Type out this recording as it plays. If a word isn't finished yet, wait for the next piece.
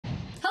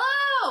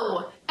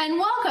and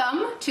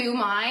welcome to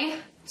my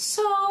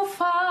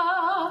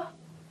sofa.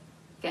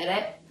 Get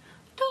it?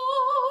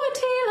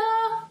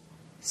 Tortilla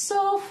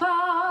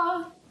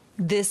sofa.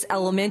 This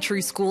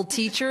elementary school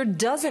teacher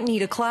doesn't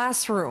need a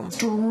classroom.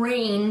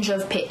 Range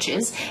of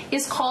pitches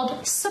is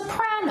called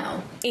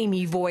soprano.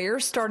 Amy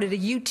Voyer started a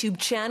YouTube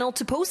channel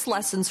to post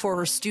lessons for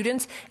her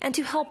students and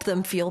to help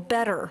them feel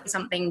better.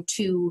 Something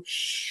to,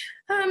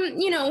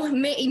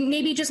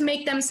 maybe just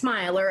make them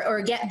smile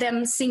or get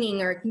them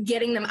singing or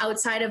getting them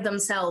outside of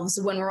themselves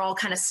when we're all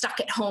kind of stuck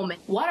at home.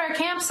 What are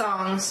camp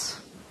songs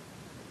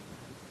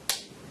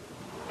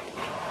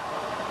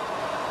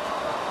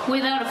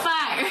without a fire?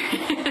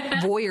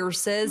 Voyer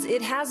says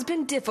it has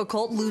been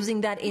difficult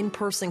losing that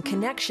in-person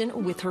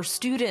connection with her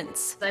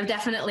students. I've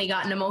definitely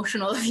gotten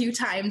emotional a few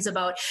times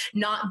about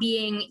not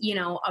being,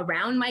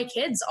 around my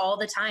kids all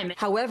the time.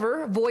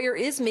 However, Voyer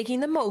is making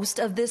the most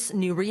of this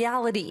new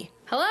reality.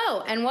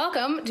 Hello and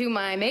welcome to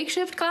my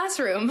makeshift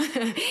classroom.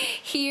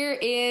 Here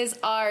is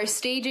our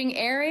staging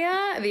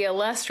area, the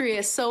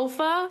illustrious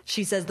sofa.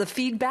 She says the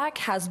feedback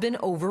has been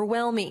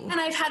overwhelming.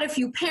 And I've had a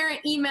few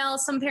parent emails,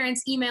 some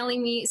parents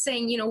emailing me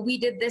saying, we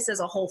did this as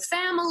a whole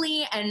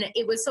family and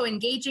it was so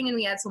engaging and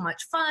we had so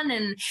much fun.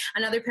 And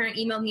another parent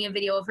emailed me a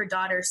video of her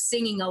daughter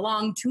singing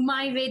along to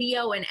my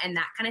video and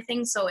that kind of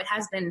thing. So it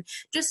has been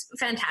just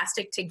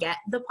fantastic to get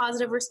the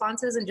positive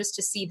responses and just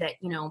to see that,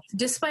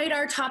 despite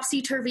our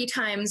topsy-turvy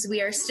times,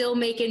 we are still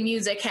making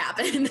music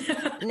happen.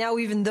 Now,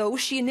 even though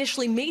she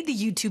initially made the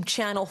YouTube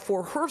channel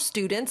for her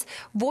students,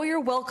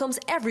 Voyer welcomes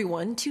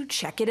everyone to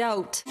check it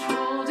out.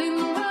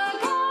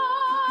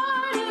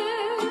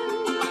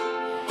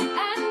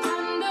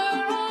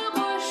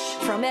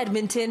 From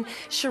Edmonton,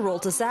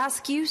 Sarolta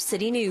Saskiw,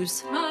 City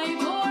News.